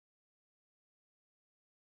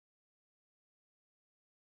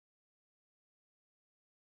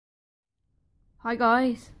Hi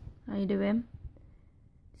guys, how you doing?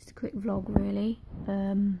 Just a quick vlog really.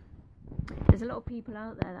 There's a lot of people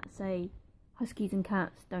out there that say huskies and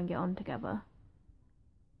cats don't get on together,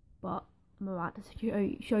 but I'm about to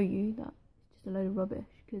show you that it's just a load of rubbish,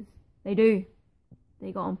 because they do.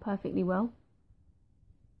 They got on perfectly well.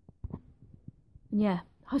 And yeah,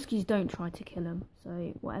 huskies don't try to kill them,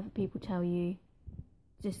 so whatever people tell you,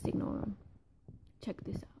 just ignore them. Check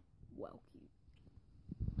this out. Well cute.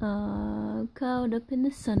 Curled up in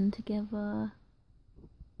the sun together.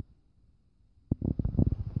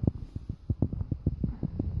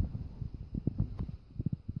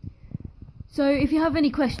 So if you have any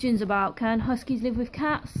questions about can huskies live with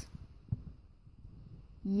cats,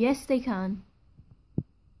 yes they can.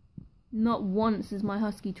 Not once has my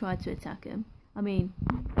husky tried to attack him. I mean,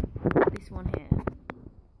 this one here.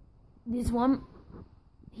 This one,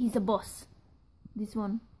 he's a boss. This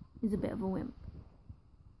one is a bit of a wimp.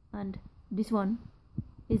 And this one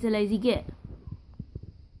is a lazy git.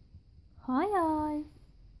 Hi guys,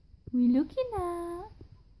 we looking at.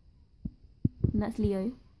 And that's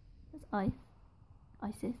Leo. That's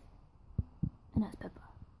Isis, and that's Pepper.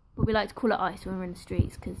 But we like to call it Ice when we're in the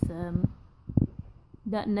streets, because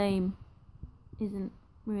that name isn't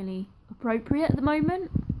really appropriate at the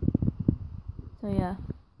moment. So yeah.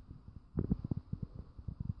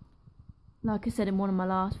 Like I said in one of my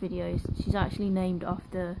last videos, she's actually named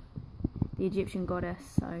after the Egyptian goddess,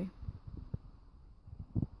 so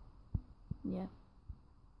yeah.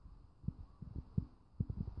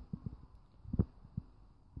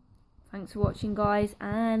 Thanks for watching guys,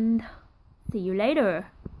 and see you later.